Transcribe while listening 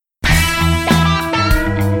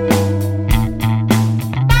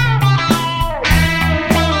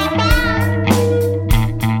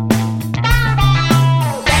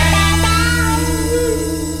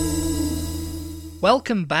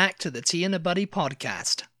Welcome back to the Tea and a Buddy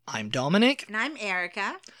podcast. I'm Dominic. And I'm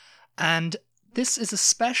Erica. And this is a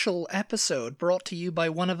special episode brought to you by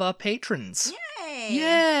one of our patrons. Yay!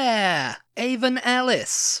 Yeah! Avon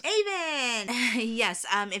Ellis. Avon! Yes,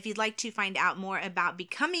 if you'd like to find out more about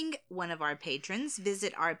becoming one of our patrons,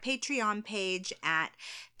 visit our Patreon page at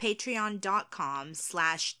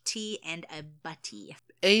patreon.com/teeandabutty.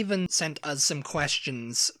 Avon sent us some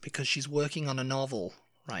questions because she's working on a novel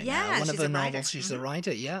right now. One of her novels, she's a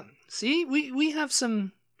writer, yeah. See, we have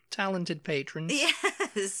some talented patrons.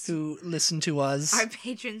 Yes. Who listen to us. Our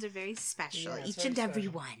patrons are very special, each and every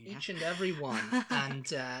one. Each and every one.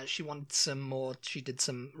 And she wanted some more. She did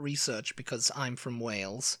some research because I'm from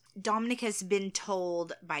Wales. Dominic has been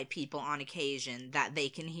told by people on occasion that they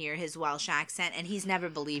can hear his Welsh accent, and he's never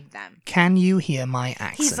believed them. Can you hear my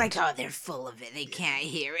accent? He's like, oh, they're full of it. They can't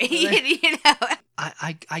hear it. You know?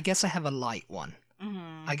 I guess I have a light one.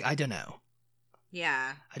 Mm-hmm. I don't know.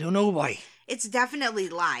 Yeah. I don't know why. It's definitely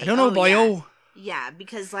light. I don't know why. Yeah. Yeah,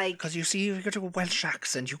 because Because you see, if you've got a Welsh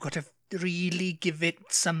accent, you've got to really give it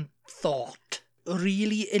some thought.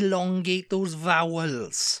 Really elongate those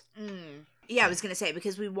vowels. Yeah, I was going to say,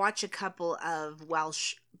 because we watch a couple of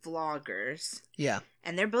Welsh vloggers. Yeah.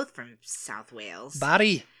 And they're both from South Wales.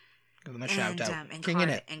 Barry. Give them a shout out. King in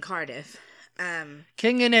it. And Cardiff.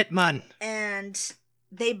 King in it, man. And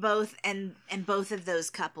they both, and both of those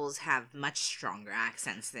couples have much stronger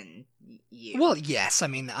accents than you. Well, yes. I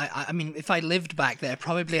mean, I mean, if I lived back there,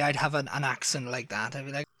 probably I'd have an accent like that. I'd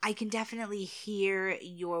be like, I can definitely hear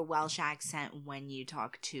your Welsh accent when you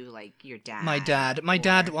talk to, like, your dad. My dad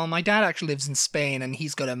actually lives in Spain, and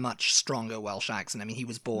he's got a much stronger Welsh accent. I mean, he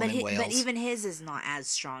was born in Wales. But even his is not as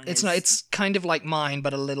strong. It's not. It's kind of like mine,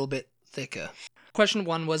 but a little bit thicker. Question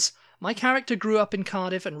 1 was, my character grew up in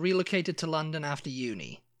Cardiff and relocated to London after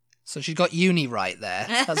uni. So she got uni right there.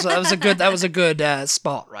 That was a good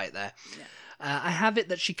spot right there. Yeah. I have it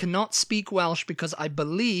that she cannot speak Welsh because I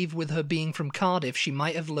believe with her being from Cardiff, she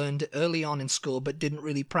might have learned it early on in school but didn't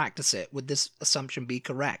really practice it. Would this assumption be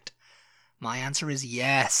correct? My answer is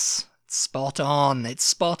yes. It's spot on. It's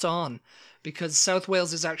spot on. Because South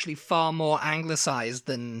Wales is actually far more anglicised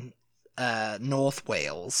than North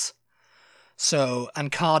Wales. So,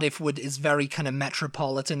 and Cardiff is very kind of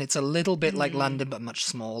metropolitan. It's a little bit like London, but much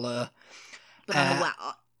smaller. But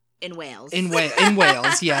in Wales. In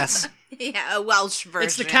Wales, yes. Yeah, a Welsh version.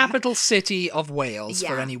 It's the capital city of Wales,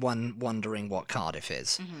 for anyone wondering what Cardiff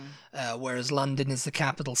is. Mm-hmm. Whereas London is the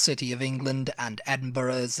capital city of England, and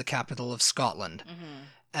Edinburgh is the capital of Scotland.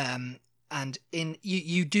 Mm-hmm. And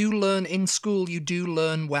you do learn in school, you do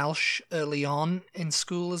learn Welsh early on in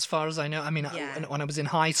school, as far as I know. I mean, when I was in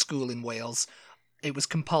high school in Wales, it was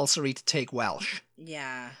compulsory to take Welsh.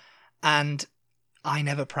 Yeah. And I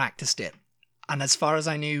never practiced it. And as far as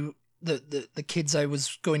I knew, the kids I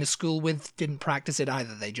was going to school with didn't practice it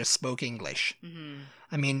either. They just spoke English. Mm-hmm.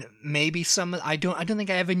 I mean, maybe some. I don't think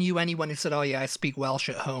I ever knew anyone who said, "Oh yeah, I speak Welsh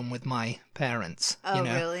at home with my parents." Oh, you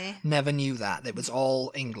know? Really? Never knew that. It was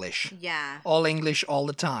all English. Yeah. All English all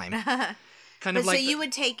the time. Kind of like. So you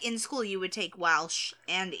would take in school. You would take Welsh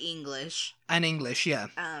and English. And English, yeah.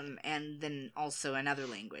 And then also another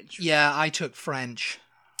language. Yeah, I took French.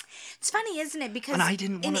 It's funny, isn't it? Because and I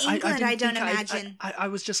didn't in England, I don't imagine. I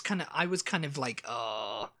was kind of like,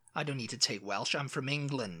 oh, I don't need to take Welsh. I'm from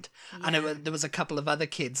England. Yeah. And there was a couple of other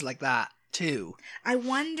kids like that, too. I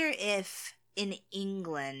wonder if in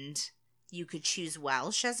England you could choose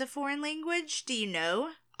Welsh as a foreign language. Do you know?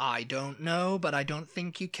 I don't know, but I don't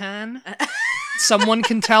think you can. Someone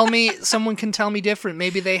can tell me different.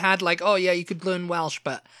 Maybe they had like, oh yeah, you could learn Welsh,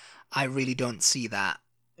 but I really don't see that.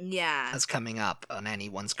 Yeah. As coming up on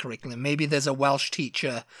anyone's curriculum. Maybe there's a Welsh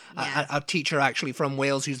teacher, a teacher actually from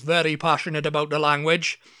Wales who's very passionate about the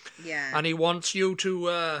language. Yeah. And he wants you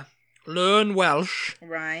to learn Welsh.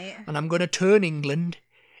 Right. And I'm going to turn England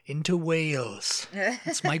into Wales.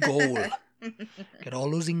 That's my goal. Get all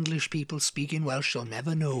those English people speaking Welsh they'll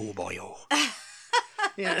never know, boyo.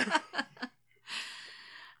 Yeah.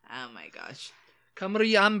 Oh my gosh.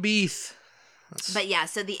 Cymru am byth. But yeah,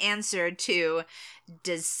 so the answer to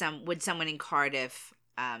would someone in Cardiff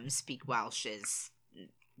speak Welsh is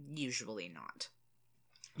usually not.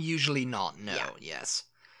 Usually not, no, yes.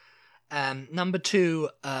 Number 2,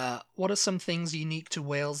 what are some things unique to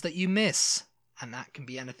Wales that you miss? And that can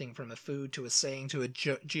be anything from a food to a saying to a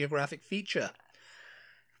geographic feature.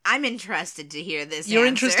 I'm interested to hear this You're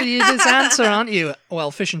answer. interested to hear this answer, aren't you?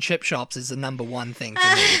 Well, fish and chip shops is the number 1 thing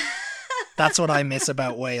for me. That's what I miss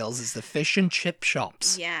about Wales, is the fish and chip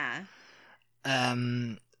shops. Yeah.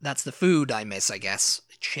 That's the food I miss, I guess.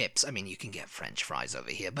 Chips. I mean, you can get French fries over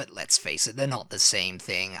here, but let's face it, they're not the same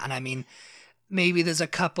thing. And I mean, maybe there's a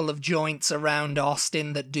couple of joints around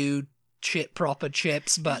Austin that do proper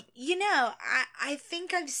chips, but You know, I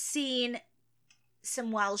think I've seen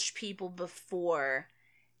some Welsh people before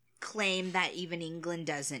claim that even England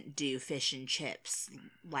doesn't do fish and chips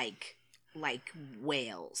like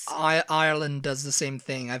Wales. Ireland does the same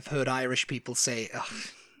thing. I've heard Irish people say, "Ugh,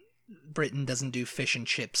 Britain doesn't do fish and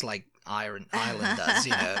chips like Ireland does,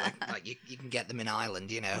 you know, like you can get them in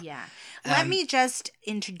Ireland, you know." Yeah. Let me just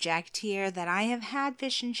interject here that I have had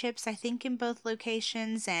fish and chips, I think, in both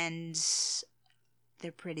locations, and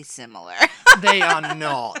they're pretty similar. They are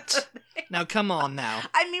not. Now, come on now.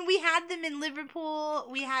 I mean, we had them in Liverpool,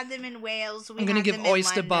 we had them in Wales, I'm going to give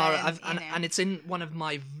Oyster Bar, London, and it's in one of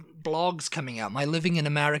my blogs coming out. My Living in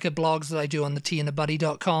America blogs that I do on the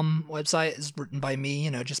teeandabuddy.com website is written by me,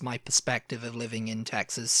 you know, just my perspective of living in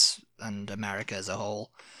Texas and America as a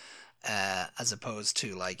whole, as opposed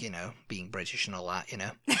to, like, you know, being British and all that, you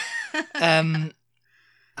know.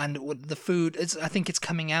 And with the food, I think it's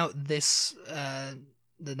coming out this,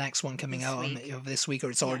 the next one coming out this week,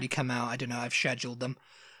 or it's already come out. I don't know. I've scheduled them.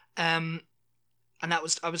 And I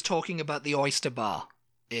was talking about the Oyster Bar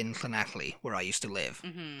in Llanelli, where I used to live.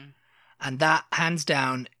 Mm-hmm. And that, hands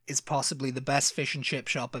down, is possibly the best fish and chip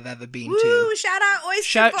shop I've ever been Woo, to. shout out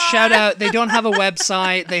Oyster Bar! Shout out. They don't have a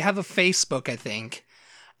website. They have a Facebook, I think.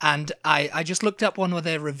 And I just looked up one of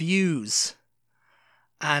their reviews.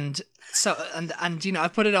 And so, and you know, I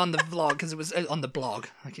put it on the vlog because it was on the blog.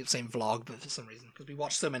 I keep saying vlog, but for some reason, because we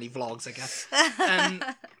watch so many vlogs, I guess.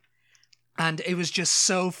 And it was just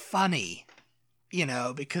so funny, you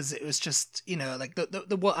know, because it was just, you know, like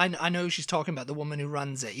I know she's talking about the woman who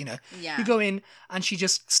runs it, you know. Yeah. You go in and she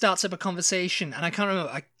just starts up a conversation, and I can't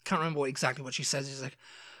remember exactly what she says. She's like,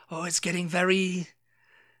 "Oh, it's getting very."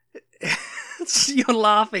 You're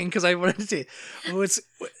laughing because I wanted to say, "Oh,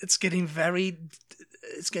 it's getting very."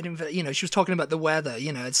 It's getting very, you know, she was talking about the weather,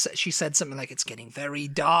 you know, she said something like, "It's getting very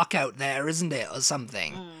dark out there, isn't it?" or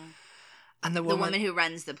something. And the woman who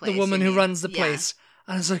runs the place. who runs the Yeah. place.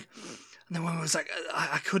 And I was like, and the woman was like,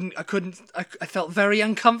 I felt very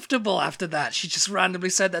uncomfortable after that. She just randomly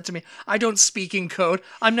said that to me. "I don't speak in code.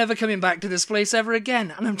 I'm never coming back to this place ever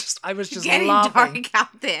again." And I was just getting laughing. dark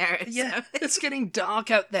out there. Yeah, So. it's getting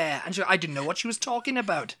dark out there. And I didn't know what she was talking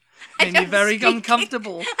about. Made me very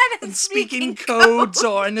uncomfortable. And speaking codes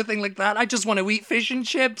or anything like that. I just want to eat fish and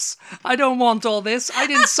chips. I don't want all this. I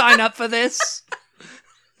didn't sign up for this.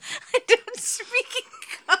 I don't speak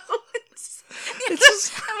in codes.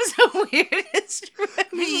 That was the weirdest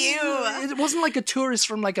review. It wasn't like a tourist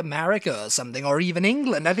from like America or something, or even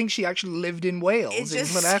England. I think she actually lived in Wales, in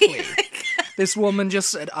Llanelli. This woman just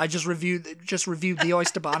said, "I just reviewed the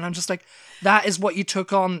Oyster Bar," and I'm just like, that is what you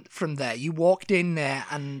took on from there. You walked in there,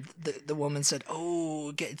 and the woman said,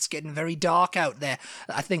 "Oh, it's getting very dark out there."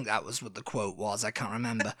 I think that was what the quote was. I can't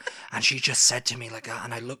remember. And she just said to me like that,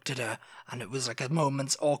 and I looked at her, and it was like a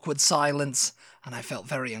moment's awkward silence, and I felt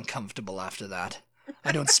very uncomfortable after that.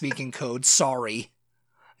 I don't speak in code. Sorry.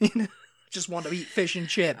 You know, just want to eat fish and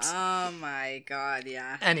chips. Oh my god,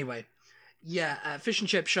 yeah. Anyway. Yeah, fish and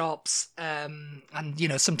chip shops, and, you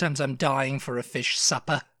know, sometimes I'm dying for a fish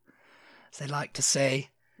supper, as they like to say.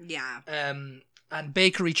 Yeah. And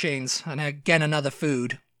bakery chains, and again, another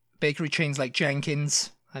food. Bakery chains like Jenkins,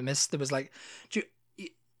 there was like...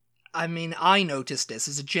 I noticed this.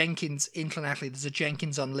 There's a Jenkins in Llanelli, there's a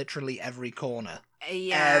Jenkins on literally every corner.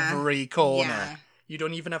 Yeah. Every corner. Yeah. You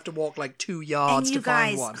don't even have to walk like 2 yards to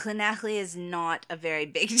find one. And you guys, Llanelli is not a very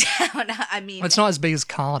big town. I mean... It's not as big as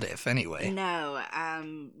Cardiff, anyway. No.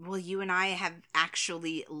 Well, you and I have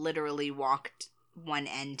actually literally walked one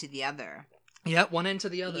end to the other. Yeah, one end to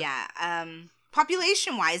the other. Yeah.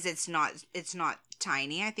 Population-wise, it's not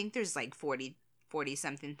tiny. I think there's like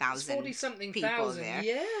 40-something thousand 40-something people thousand. there.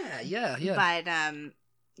 Yeah. But,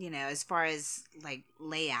 you know, as far as like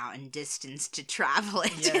layout and distance to travel,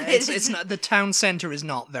 it's not, the town center is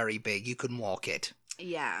not very big. You can walk it.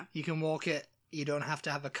 Yeah. You can walk it. You don't have to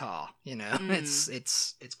have a car. You know, it's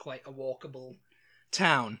quite a walkable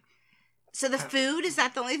town. So the food, is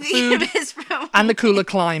that the only thing Food you miss from? and the cooler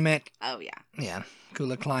climate. Oh yeah. Yeah,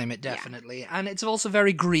 cooler climate definitely, and it's also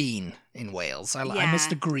very green in Wales. I miss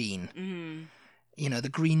the green. Mm-hmm. You know, the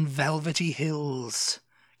green velvety hills.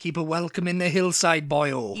 Keep a welcome in the hillside,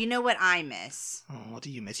 boyo. You know what I miss? Oh, what do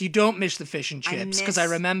you miss? You don't miss the fish and chips, because I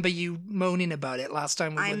remember you moaning about it last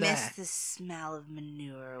time we were there. I miss the smell of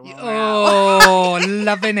manure. Oh,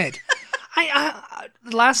 loving it. I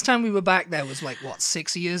last time we were back there was like, what,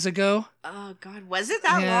 6 years ago? Oh, God. Was it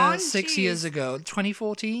that long? 6 years ago.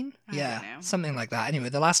 2014? I don't know. Something like that. Anyway,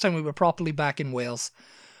 the last time we were properly back in Wales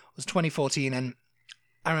was 2014, and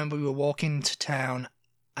I remember we were walking to town,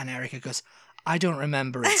 and Erica goes, I don't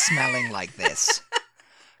remember it smelling like this.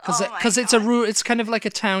 Oh my Because it's it's kind of like a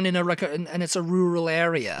town in and it's a rural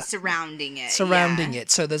area surrounding it. surrounding it.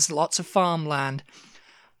 So there's lots of farmland,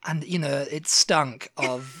 and it stunk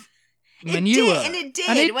of manure. It did,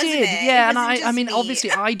 and it wasn't did, it? yeah. It And wasn't I just mean, me.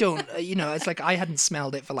 obviously, I don't. It's like I hadn't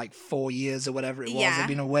smelled it for like 4 years or whatever it was. Yeah. I'd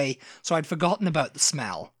been away, so I'd forgotten about the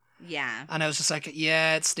smell, Yeah. and I was just like,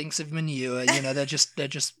 yeah, it stinks of manure. They're just.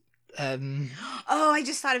 Oh, I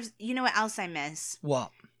just thought of, you know what else I miss?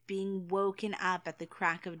 What? Being woken up at the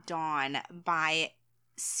crack of dawn by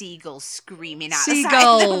seagulls screaming outside the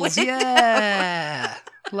Seagulls, window. yeah.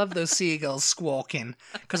 Love those seagulls squawking.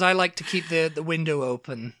 Because I like to keep the window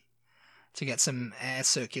open to get some air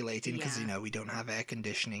circulating. Because, Yeah. we don't have air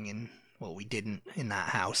conditioning we didn't in that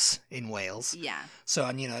house in Wales. Yeah. So,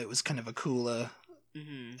 and, it was kind of a cooler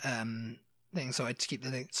Mm-hmm. thing. So I had to keep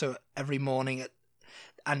the thing. So every morning,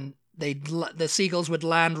 the seagulls would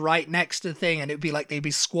land right next to the thing, and it'd be like they'd be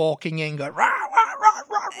squawking in, going, rah, rah, rah,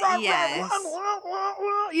 rah, rah, Yes. rah, rah, rah,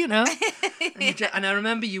 rah, and I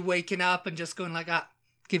remember you waking up and just going like that,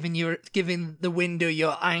 giving the window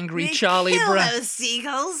your angry They Charlie kill Brown. those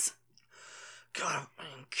seagulls. God,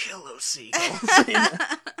 kill those seagulls.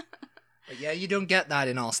 But yeah, you don't get that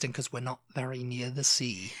in Austin because we're not very near the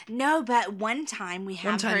sea. No, but one time we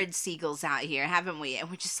have time- heard seagulls out here, haven't we? And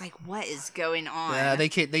we're just like, what is going on? Yeah,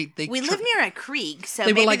 we live near a creek, so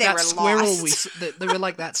They maybe were like they that were squirrel lost. they were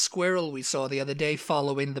like that squirrel we saw the other day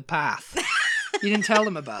following the path. You didn't tell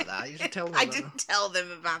them about that. You should tell them I about didn't tell them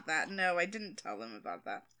about that. No, I didn't tell them about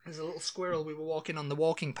that. There's a little squirrel. We were walking on the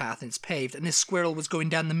walking path and it's paved, and this squirrel was going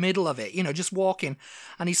down the middle of it, just walking.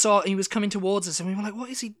 And he was coming towards us, and we were like, "What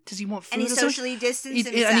is he? Does he want food?" And he or something?" socially distanced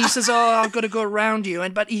himself. And he says, "Oh, I've got to go around you."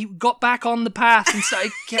 But he got back on the path and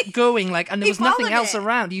kept going, and there He was nothing followed else it.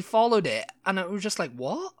 around. He followed it, and we were just like,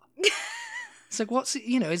 "What?" It's like, what's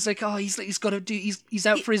it's like, oh, he's got to do. He's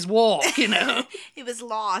out for his walk, He was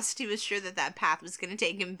lost. He was sure that path was going to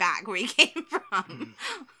take him back where he came from.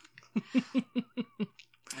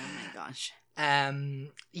 Oh my gosh.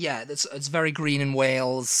 Yeah, it's very green in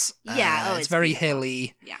Wales. Yeah, it's very beautiful.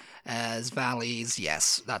 hilly. Yeah. As valleys,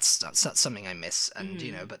 yes, that's something I miss, and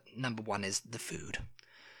but number one is the food.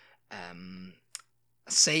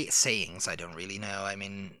 Sayings I don't really know. I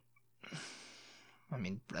mean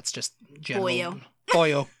that's just general.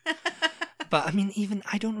 Boyo. But I mean, even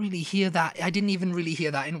I don't really hear that. I didn't even really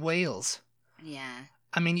hear that in Wales. Yeah.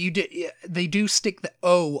 I mean, they do stick the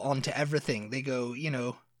O onto everything. They go,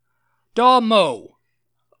 Dormo.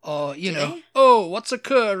 Or, they? oh, what's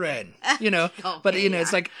occurring? But,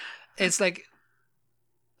 Okay, it's like,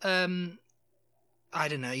 I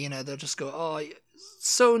don't know, they'll just go, oh,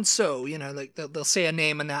 so-and-so, like they'll say a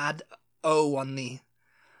name and they'll add O on the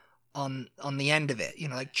end of it,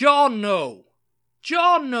 like, John, no.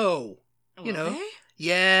 Will they?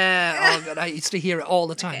 Yeah. Oh, God, I used to hear it all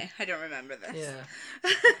the time. Okay, I don't remember this.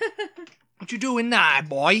 Yeah. What you doing there,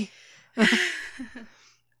 boy?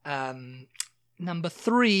 Question number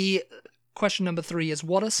 3 is,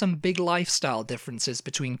 what are some big lifestyle differences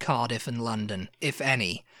between Cardiff and London, if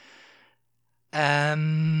any?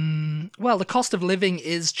 Well, the cost of living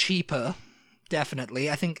is cheaper, definitely.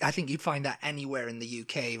 I think you'd find that anywhere in the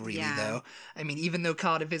UK, really, Yeah. though. I mean, even though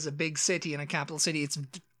Cardiff is a big city and a capital city, it's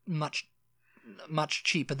much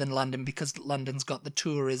cheaper than London because London's got the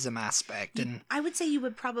tourism aspect. And I would say you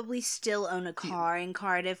would probably still own a car in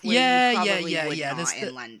Cardiff, where Yeah, you yeah, probably yeah, would yeah, not there's in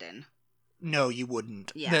the- London. no, you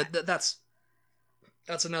wouldn't. Yeah.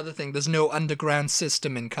 That's another thing. There's no underground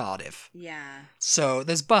system in Cardiff. Yeah. So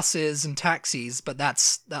there's buses and taxis, but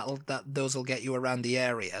those will get you around the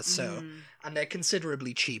area. So and they're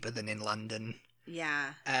considerably cheaper than in London.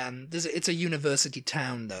 Yeah. It's a university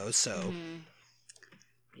town though, so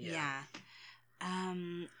Yeah.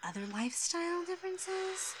 Other lifestyle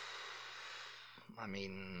differences? I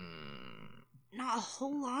mean, Not a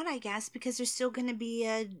whole lot, I guess, because there's still going to be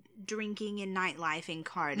a drinking and nightlife in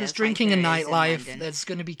Cardiff. there's like drinking and there is in nightlife. London. There's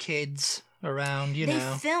going to be kids around, you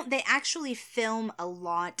know. They actually film a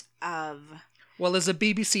lot of Well, there's a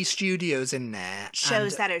BBC Studios in there.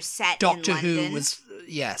 shows and that are set Doctor in London. Who was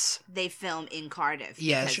yes. They film in Cardiff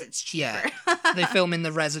Yeah, because it's cheaper. yeah. They film in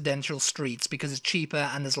the residential streets because it's cheaper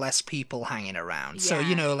and there's less people hanging around. So,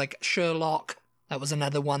 Yeah. like Sherlock, that was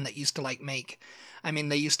another one that used to make. I mean,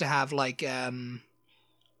 they used to have like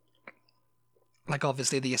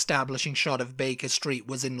obviously the establishing shot of Baker Street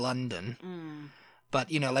was in London.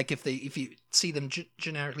 But like if you see them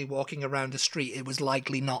generically walking around the street, it was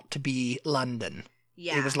likely not to be London.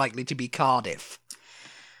 Yeah. It was likely to be Cardiff.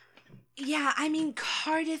 Yeah, I mean,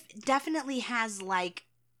 Cardiff definitely has, like,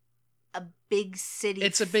 a big city.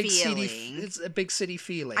 It's a big feeling. city. It's a big city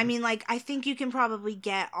feeling. I mean, like, I think you can probably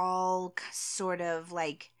get all sort of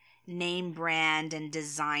like name brand and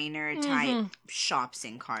designer type shops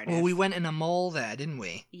in Cardiff. Well, we went in a mall there, didn't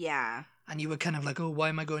we? Yeah. And you were kind of like, oh, why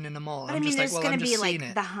am I going in a mall? But I'm I mean, just there's like, well, going I'm to just be seeing like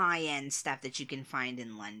it. the high end stuff that you can find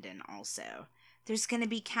in London also. There's going to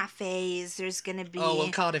be cafes. There's going to be. Oh, well,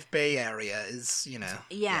 Cardiff Bay area is,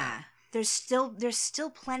 Yeah. There's still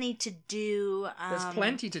plenty to do. There's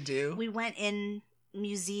plenty to do. We went in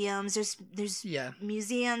museums. There's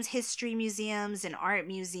museums, history museums, and art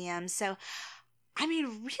museums. So, I mean,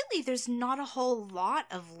 really, there's not a whole lot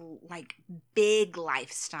of like big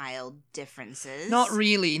lifestyle differences. Not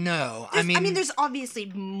really, no. I mean, there's obviously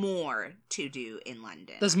more to do in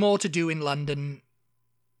London. There's more to do in London.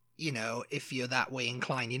 If you're that way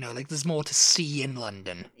inclined, like there's more to see in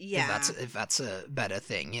London. Yeah. If that's a better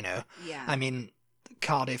thing, Yeah. I mean,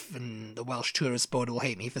 Cardiff and the Welsh Tourist Board will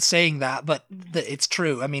hate me for saying that, but it's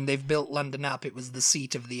true. I mean, they've built London up. It was the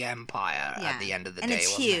seat of the empire at the end of the day. And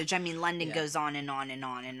it's wasn't huge. it? I mean, London goes on and on and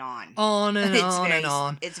on and on. On and It's on very- and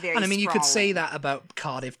on. It's very And I mean, you could say sprawling. that about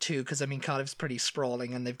Cardiff too, because I mean, Cardiff's pretty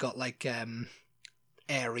sprawling, and they've got like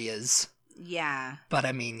areas. Yeah. But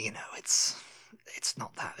I mean, it's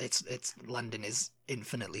not that. It's London is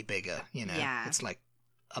infinitely bigger. Yeah. It's like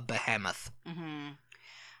a behemoth. Mm-hmm.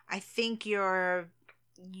 I think you're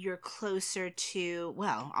closer to,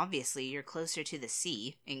 well, obviously you're closer to the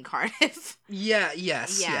sea in Cardiff. Yeah.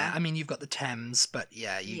 Yes. Yeah. Yeah. I mean, you've got the Thames, but you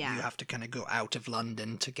Yeah. have to kind of go out of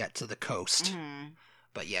London to get to the coast. Mm-hmm.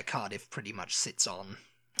 But yeah, Cardiff pretty much sits on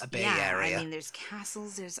a bay Yeah, area. I mean, there's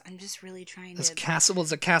castles. I'm just really trying There's to.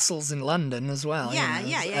 castles in London as well. Yeah,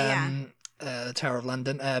 yeah. The Tower of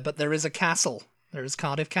London, but there is a castle. There is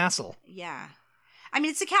Cardiff Castle. Yeah, I mean,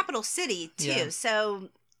 it's a capital city too. Yeah. So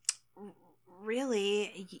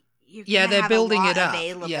really, you're Yeah, gonna they're have building a lot it up.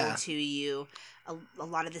 available Yeah. to you. A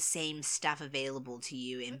lot of the same stuff available to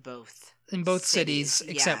you in both. In both cities,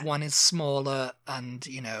 yeah. except one is smaller and,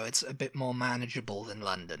 it's a bit more manageable than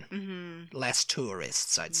London. Mm-hmm. Less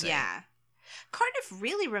tourists, I'd say. Yeah. Cardiff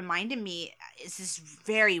really reminded me, this is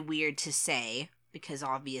very weird to say, because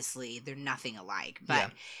obviously they're nothing alike, but Yeah.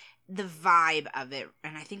 the vibe of it,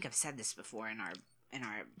 and I think I've said this before in our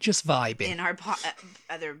Just vibing. in our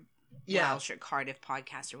other Welsh or Cardiff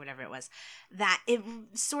podcast or whatever it was, that it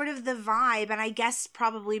sort of the vibe, and I guess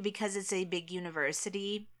probably because it's a big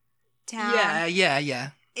university town. Yeah.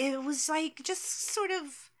 It was like just sort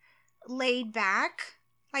of laid back,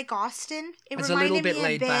 like Austin. It's a little bit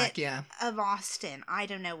laid back, yeah. of Austin. I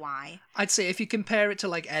don't know why. I'd say if you compare it to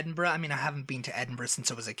like Edinburgh, I mean, I haven't been to Edinburgh since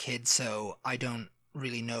I was a kid, so I don't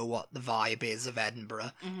really know what the vibe is of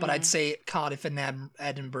Edinburgh. But I'd say Cardiff and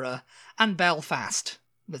Edinburgh and Belfast.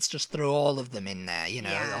 Let's just throw all of them in there,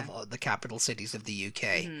 Yeah. of the capital cities of the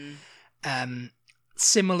UK. Mhm.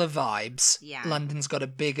 Similar vibes. Yeah. London's got a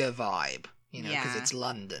bigger vibe, because Yeah. it's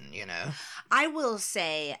London, I will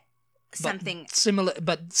say But something. similar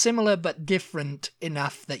but different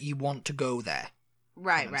enough that you want to go there.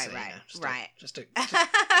 Right, I'm right, saying, right, just right. just to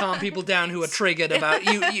calm people down who are triggered about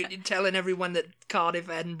you telling everyone that Cardiff,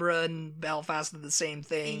 Edinburgh, and Belfast are the same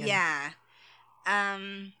thing. and- Yeah.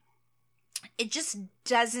 It just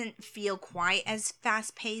doesn't feel quite as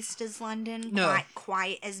fast paced as London. No.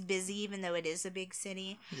 Quite as busy, even though it is a big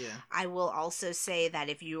city. Yeah. I will also say that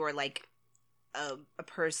if you are like a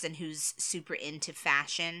person who's super into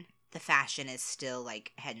fashion, the fashion is still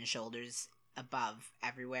like head and shoulders above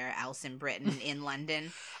everywhere else in Britain, in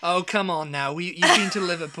London. Oh, come on now. You've been to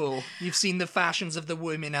Liverpool. You've seen the fashions of the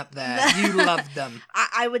women up there. You loved them.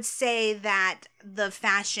 I would say that the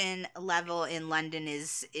fashion level in London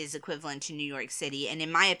is equivalent to New York City, and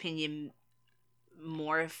in my opinion,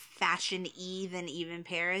 more fashion-y than even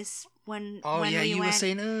Paris. When we you went. were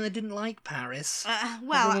saying, I didn't like Paris.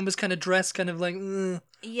 Well, Everyone was kind of dressed kind of like,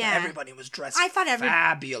 yeah. Everybody was dressed I thought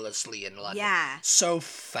fabulously in London. Yeah. So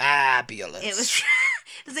fabulous. It was.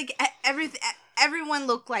 It's like everyone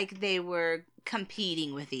looked like they were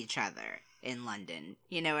competing with each other in London.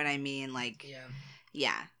 You know what I mean? Like,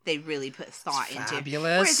 yeah, they really put thought into it.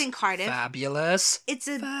 Fabulous. Whereas in Cardiff, Fabulous. it's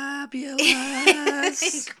a Fabulous.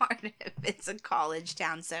 in Cardiff, it's a college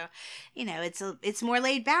town, so it's more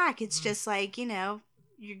laid back. It's just like you're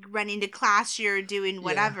running to class, you're doing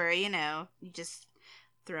whatever, you just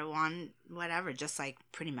throw on whatever, just like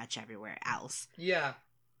pretty much everywhere else. Yeah.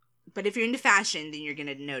 But if you're into fashion, then you're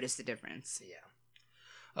gonna notice the difference.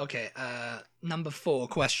 Yeah. Okay.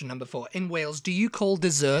 Question number 4. In Wales, do you call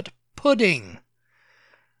dessert pudding?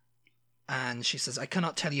 And she says, I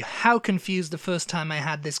cannot tell you how confused the first time I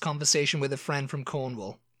had this conversation with a friend from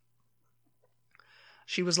Cornwall.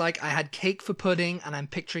 She was like, I had cake for pudding, and I'm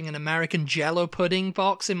picturing an American Jell-O pudding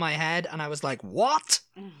box in my head, and I was like, what?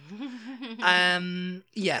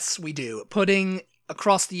 Yes, we do. Pudding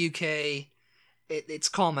across the UK, it's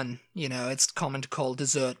common, it's common to call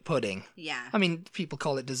dessert pudding. Yeah. I mean, people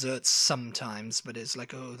call it desserts sometimes, but it's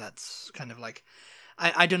like, oh, that's kind of like...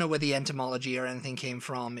 I don't know where the etymology or anything came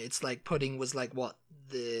from. It's like pudding was like what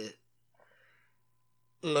the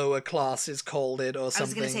lower classes called it or something. I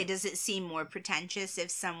was going to say, does it seem more pretentious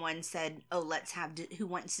if someone said, oh, let's have, who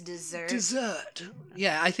wants dessert? Dessert.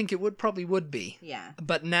 Yeah, I think it probably would be. Yeah.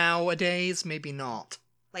 But nowadays, maybe not.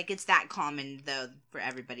 Like, it's that common, though, for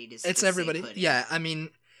everybody to It's everybody. Yeah, I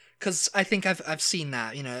mean, because I think I've seen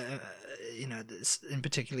that, in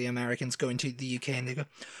particularly Americans going to the UK and they go,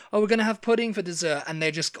 oh, we're going to have pudding for dessert. And they're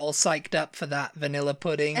just all psyched up for that vanilla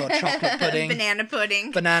pudding or chocolate pudding. Banana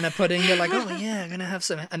pudding. Banana pudding. They're like, oh, yeah, I'm going to have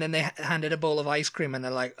some. And then they handed a bowl of ice cream and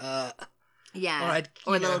they're like, yeah. All right,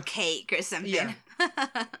 or a little cake or something. Yeah.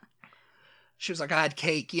 She was like, I had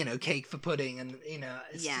cake, cake for pudding. And,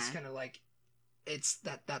 it's just kind of like, it's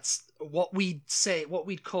that's what we'd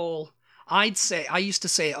call, I used to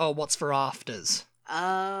say, oh, what's for afters?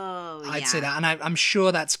 Oh, I'd say that, and I'm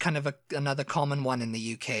sure that's kind of another common one in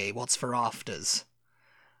the UK. What's for afters,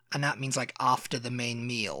 and that means like after the main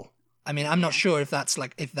meal. I mean, I'm not sure if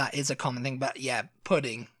that is a common thing, but yeah,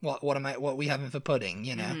 pudding. What are we having for pudding?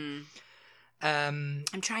 Mm-hmm.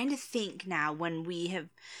 I'm trying to think now when we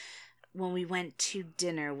went to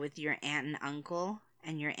dinner with your aunt and uncle,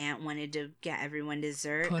 and your aunt wanted to get everyone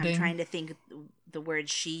dessert. Pudding. I'm trying to think the word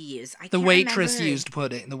she used. The waitress used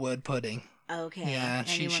pudding. The word pudding. Okay. Yeah,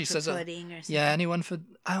 she says pudding or something. Yeah, anyone for?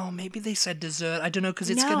 Oh, maybe they said dessert. I don't know because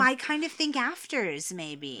it's. No, I kind of think afters.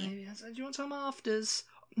 Maybe. Do you want some afters?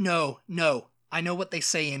 No. I know what they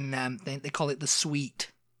say in they call it the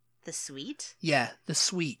sweet. The sweet? Yeah, the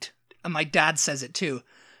sweet. And my dad says it too.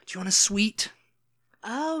 Do you want a sweet?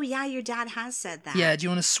 Oh yeah, your dad has said that. Yeah, do you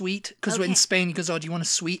want a sweet? Because we're in Spain, he goes, oh, do you want a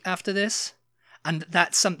sweet after this? And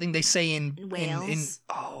that's something they say in Wales.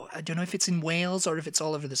 I don't know if it's in Wales or if it's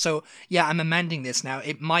all over so yeah, I'm amending this now.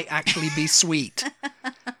 It might actually be sweet.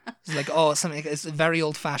 It's like, oh, something. It's very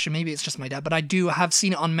old fashioned. Maybe it's just my dad, but I have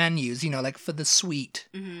seen it on menus. Like for the sweet,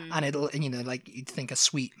 and it'll like you'd think a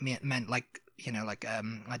sweet meant like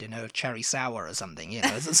I don't know, cherry sour or something.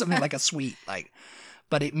 It's something like a sweet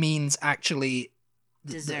but it means actually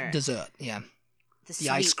dessert. Yeah, the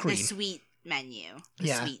ice cream, the sweet menu.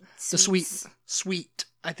 The sweet.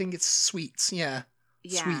 I think it's sweets. Yeah.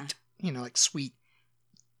 Sweet. Like sweet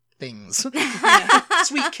things.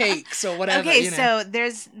 Sweet cakes or whatever. Okay, so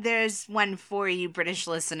there's one for you British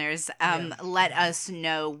listeners. Let us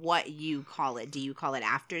know what you call it. Do you call it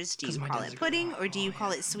afters? Do you call it pudding? Or do you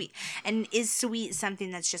call it sweet? And is sweet something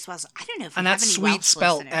that's just Welsh? I don't know if we have any Welsh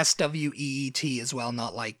listeners. And that's sweet spelled SWEET as well,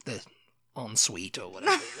 not like the en suite or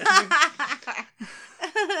whatever.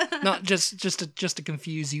 Not just to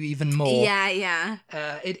confuse you even more. Yeah.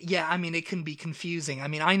 I mean, it can be confusing. I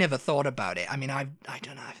mean, I never thought about it. I mean, I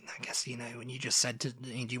don't know. I guess when you just said, do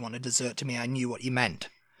you want a dessert to me? I knew what you meant.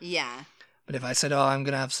 Yeah. But if I said, oh, I'm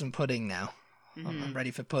gonna have some pudding now. Mm-hmm. I'm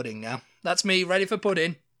ready for pudding now. That's me, ready for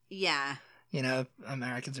pudding. Yeah.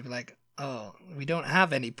 Americans would be like, oh, we don't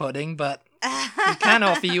have any pudding, but we can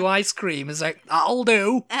offer you ice cream. It's like, that'll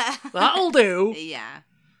do. That'll do. Yeah.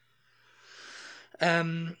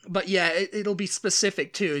 But yeah, it'll be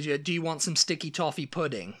specific too. Do you want some sticky toffee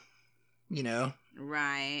pudding?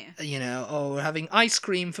 Right. Oh, we're having ice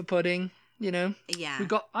cream for pudding. Yeah. We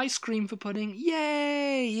got ice cream for pudding.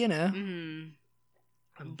 Yay! Mm-hmm.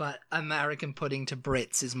 But American pudding to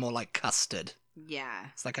Brits is more like custard. Yeah.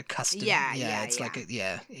 It's like a custard. Yeah. It's like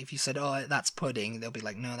if you said, oh, that's pudding, they'll be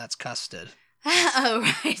like, no, that's custard. Oh,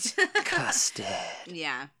 right. Custard.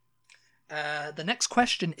 Yeah. The next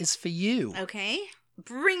question is for you. Okay.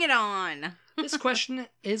 Bring it on. This question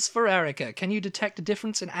is for Erica. Can you detect a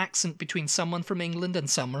difference in accent between someone from England and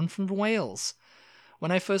someone from Wales?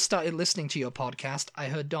 When I first started listening to your podcast, I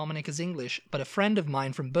heard Dominic as English, but a friend of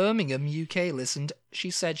mine from Birmingham, UK, listened. She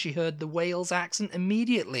said she heard the Wales accent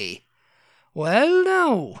immediately. Well,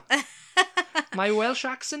 no. My Welsh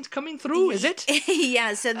accent coming through, is it?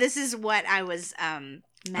 Yeah, so this is what I was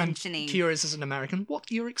mentioning. I'm curious as an American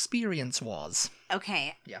what your experience was.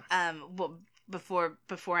 Okay. Yeah. Well, before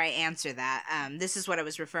I answer that, this is what I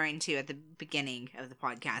was referring to at the beginning of the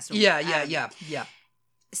podcast. Yeah.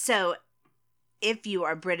 So, if you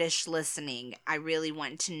are British listening, I really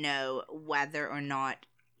want to know whether or not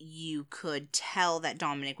you could tell that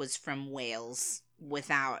Dominic was from Wales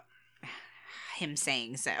without him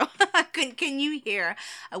saying so. Can you hear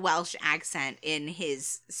a Welsh accent in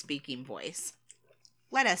his speaking voice?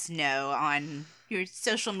 let us know on your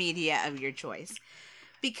social media of your choice.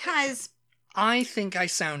 Because I think I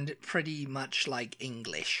sound pretty much like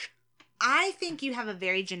English. I think you have a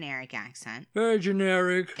very generic accent. Very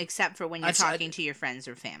generic. Except for when you're talking to your friends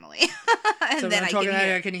or family. And so then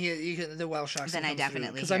I can hear the Welsh accent. Then I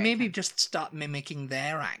definitely because I maybe just start mimicking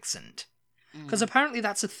their accent. Because apparently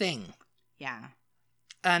that's a thing. Yeah.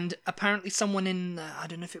 And apparently someone in, I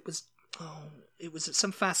don't know if it was at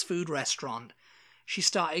some fast food restaurant. She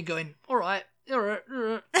started going, all right,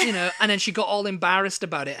 and then she got all embarrassed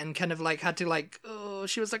about it and kind of like had to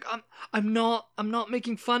she was like, I'm not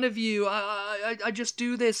making fun of you. I just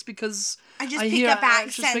do this because I just pick up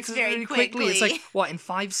accents very quickly. It's like, what, in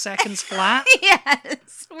 5 seconds flat?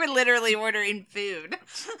 Yes. We're literally ordering food.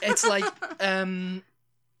 It's like,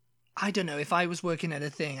 I don't know, if I was working at a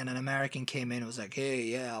thing and an American came in and was like, hey,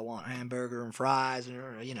 yeah, I want a hamburger and fries,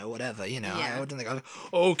 or, whatever, I wouldn't think,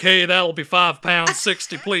 okay, that'll be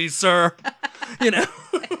 £5.60, please, sir. Yes.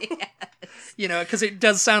 Because it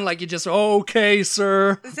does sound like you just, okay,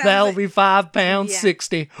 sir, that'll be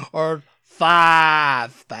 £5.60 or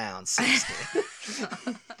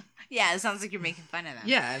 £5.60. Yeah, it sounds like you're making fun of them.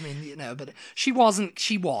 Yeah, I mean, but she wasn't.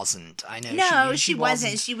 I know. No, she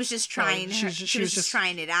wasn't. She was just trying. She was just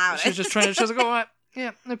trying it out. She was just trying. She was like, all right,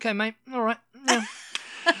 yeah, okay, mate, all right, yeah,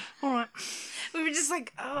 all right. We were just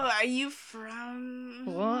like, oh, are you from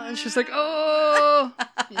what? And she's like, oh,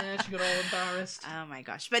 yeah. She got all embarrassed. Oh my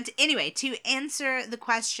gosh! But anyway, to answer the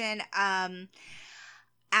question, at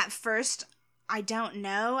first, I don't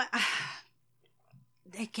know.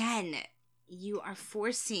 Again, you are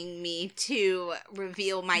forcing me to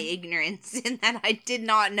reveal my ignorance in that I did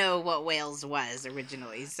not know what Wales was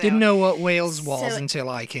originally. So, didn't know what Wales was until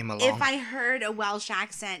I came along. If I heard a Welsh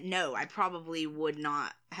accent, no, I probably would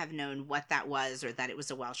not have known what that was or that it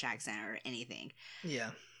was a Welsh accent or anything. Yeah.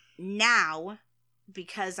 Now,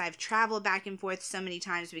 because I've traveled back and forth so many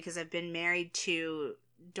times, because I've been married to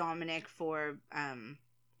Dominic for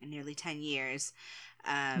nearly 10 years.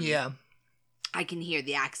 Yeah. I can hear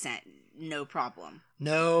the accent, no problem.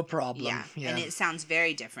 No problem. Yeah. And it sounds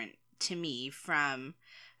very different to me from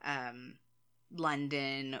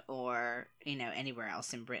London or, anywhere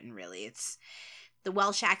else in Britain, really. The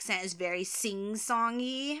Welsh accent is very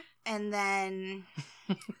sing-songy, and then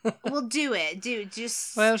we'll do it.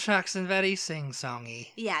 Just Welsh accent very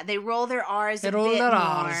sing-songy. Yeah, they roll their R's a bit more. They roll their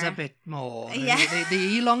R's a bit more. Yeah.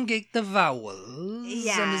 They elongate the vowels.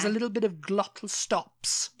 Yeah. And there's a little bit of glottal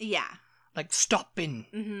stops. Yeah. Like stopping.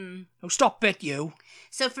 Mm-hmm. Oh, stop it, you.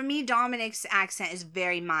 So for me, Dominic's accent is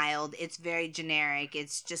very mild. It's very generic.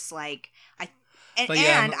 It's just like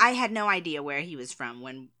and I had no idea where he was from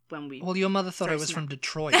when we. Well, your mother thought I was from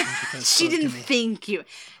Detroit. When she first she didn't to me. think you.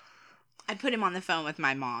 I put him on the phone with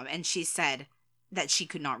my mom, and she said that she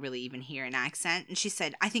could not really even hear an accent, and she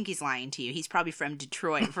said, "I think he's lying to you. He's probably from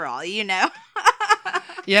Detroit, for all you know."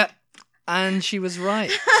 Yep. And she was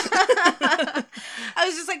right. I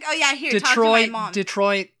was just like, oh yeah, here, talk to my mom.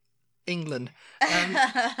 Detroit, England.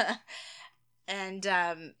 And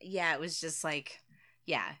yeah, it was just like,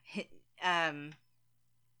 yeah.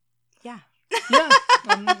 Yeah. Yeah.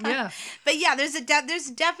 But yeah,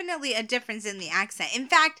 there's definitely a difference in the accent. In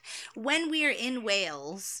fact, when we are in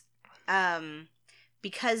Wales,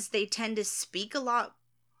 because they tend to speak a lot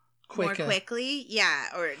more quickly, yeah,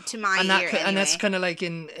 or to my ear anyway. And that's kind of like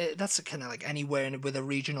anywhere with a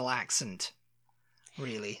regional accent,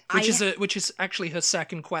 really. Which is actually her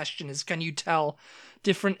second question: is can you tell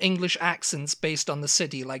different English accents based on the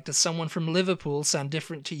city? Like, does someone from Liverpool sound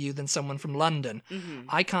different to you than someone from London? Mm-hmm.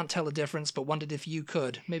 I can't tell a difference, but wondered if you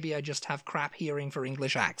could. Maybe I just have crap hearing for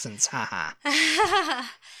English accents. Haha.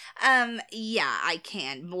 Yeah, I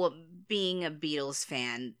can. Well, being a Beatles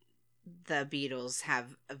fan, the Beatles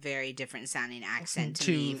have a very different sounding accent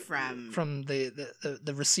to me from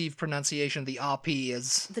the received pronunciation. The RP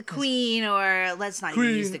is the Queen, or let's not even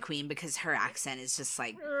use the Queen because her accent is just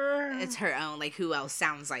like it's her own. Like, who else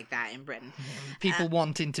sounds like that in Britain? People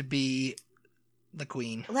wanting to be the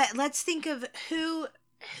Queen. Let's think of who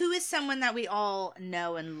is someone that we all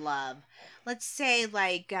know and love. Let's say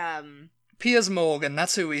like Piers Morgan.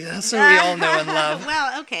 That's who we all know and love.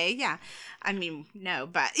 Well, okay, yeah. I mean, no,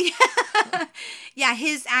 but yeah,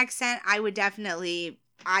 his accent, I would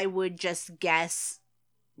just guess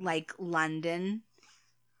like London.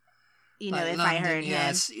 If London, I heard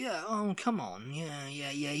him. Yeah, oh, come on. Yeah.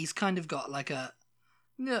 He's kind of got like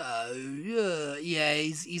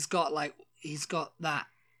he's got that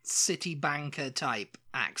city banker type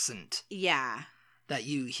accent. Yeah. That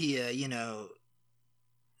you hear,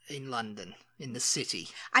 in London, in the city.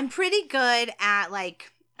 I'm pretty good at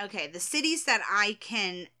the cities that I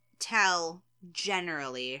can tell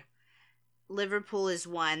generally. Liverpool is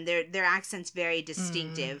one. Their accent's very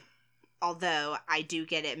distinctive. Although I do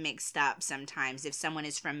get it mixed up sometimes. If someone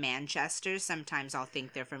is from Manchester, sometimes I'll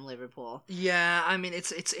think they're from Liverpool. Yeah, I mean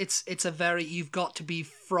it's a very, you've got to be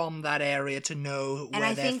from that area to know And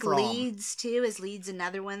where I they're think from. Leeds too. Is Leeds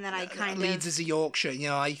another one that I kind Leeds of... is a Yorkshire, you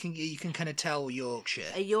know, you can kind of tell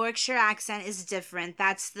Yorkshire. A Yorkshire accent is different.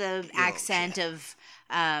 That's the accent of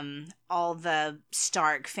all the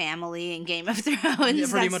Stark family in Game of Thrones. Yeah, pretty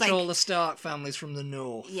That's much like, all the Stark families from the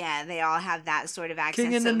north. yeah, they all have that sort of accent.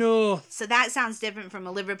 King in the North. So that sounds different from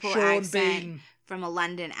a Liverpool Sean accent, Bean. from a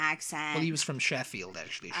London accent. Well, he was from Sheffield,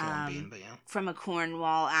 actually, Sean Bean, but yeah. From a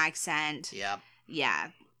Cornwall accent. Yeah. Yeah.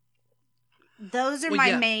 Those are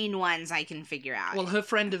my main ones I can figure out. Well, her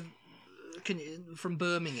friend from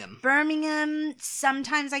Birmingham. Birmingham,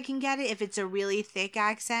 sometimes I can get it. If it's a really thick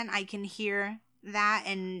accent, I can hear that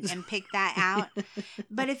and pick that out.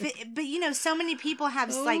 But you know, so many people have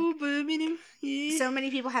Birmingham, yeah. So many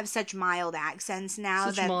people have such mild accents now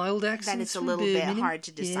that it's a little bit hard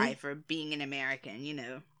to decipher being an American, you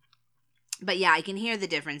know. But yeah, I can hear the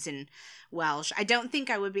difference in Welsh. I don't think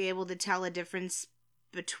I would be able to tell a difference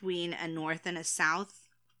between a North and a South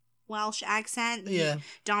Welsh accent. Yeah.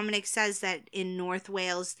 Dominic says that in North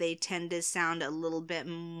Wales they tend to sound a little bit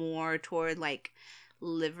more toward like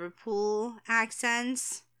Liverpool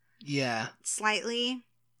accents. Yeah. Slightly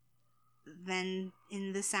than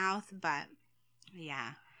in the South, but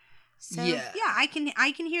yeah. So yeah, I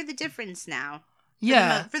can hear the difference now.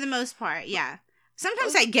 Yeah. For the most part, yeah.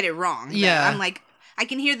 Sometimes I get it wrong. Yeah. I'm like, I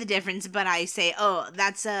can hear the difference, but I say, oh,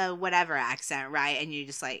 that's a whatever accent, right? And you're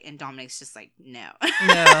just like, and Dominic's just like, no.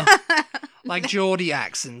 No. Like Geordie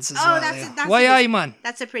accents as well. That's why aye, man?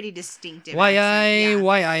 That's a pretty distinctive why accent.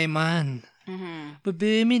 why aye, man? Mm-hmm. But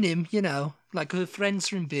Birmingham, you know, like her friends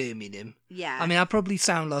from Birmingham. Yeah. I mean, I probably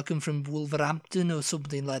sound like I'm from Wolverhampton or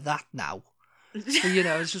something like that now. But, you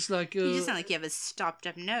know, it's just like... you just sound like you have a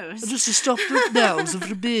stopped-up nose. Just a stopped-up nose. I'm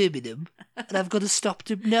from Birmingham, and I've got a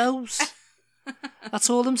stopped-up nose. That's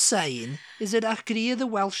all I'm saying, is that I could hear the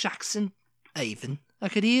Welsh accent, even. I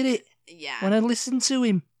could hear it when I listened to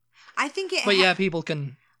him. I think it... But yeah, people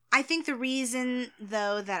can... I think the reason,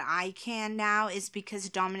 though, that I can now is because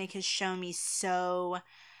Dominic has shown me so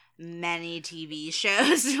many TV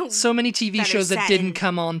shows. So many TV shows that didn't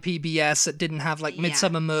come on PBS, that didn't have, like, Yeah.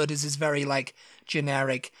 Midsummer Murders is very, like,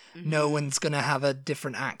 generic. Mm-hmm. No one's going to have a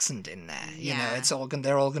different accent in there. You know, it's all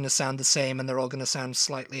they're all going to sound the same, and they're all going to sound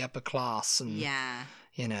slightly upper class. And, Yeah.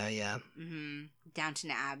 you know, yeah. Mm-hmm.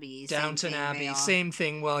 Downton Abbey. Downton Abbey, same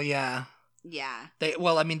thing. Well, yeah. Yeah.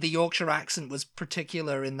 I mean, the Yorkshire accent was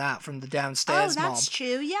particular in that from the Downstairs Mob. Oh, that's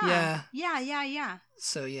true. Yeah. Yeah. Yeah.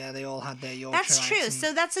 So, yeah, they all had their Yorkshire That's true. accent.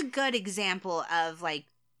 So that's a good example of, like,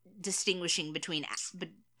 distinguishing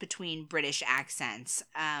between British accents.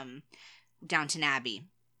 Downton Abbey.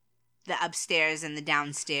 The upstairs and the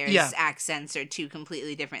downstairs accents are two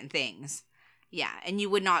completely different things. Yeah, and you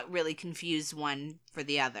would not really confuse one for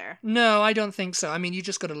the other. No, I don't think so. I mean, you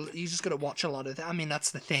just gotta watch a lot of. I mean, that's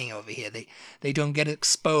the thing over here. They don't get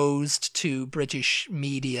exposed to British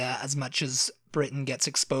media as much as Britain gets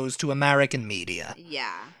exposed to American media.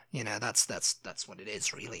 Yeah. You know, that's what it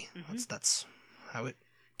is, really. Mm-hmm. That's how it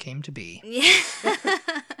came to be. Yeah.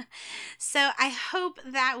 So I hope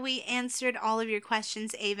that we answered all of your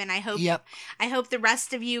questions, Avon. I hope the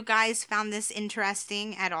rest of you guys found this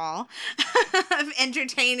interesting at all.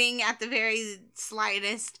 Entertaining at the very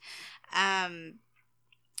slightest.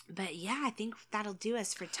 But yeah, I think that'll do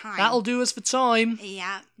us for time. That'll do us for time.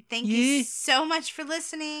 Yeah. Thank you so much for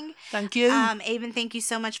listening. Thank you. Avon, thank you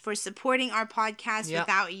so much for supporting our podcast. Yep.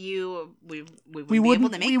 Without you, we wouldn't be able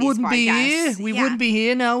to make these podcasts. We wouldn't be here. We wouldn't be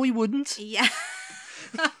here. No, we wouldn't. Yeah.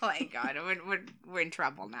 Oh my God, we're in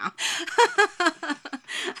trouble now.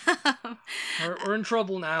 We're in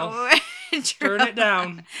trouble now. We're in trouble. Turn it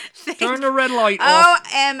down. Turn the red light off.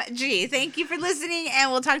 OMG. Thank you for listening,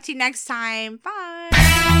 and we'll talk to you next time. Bye.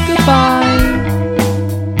 Goodbye.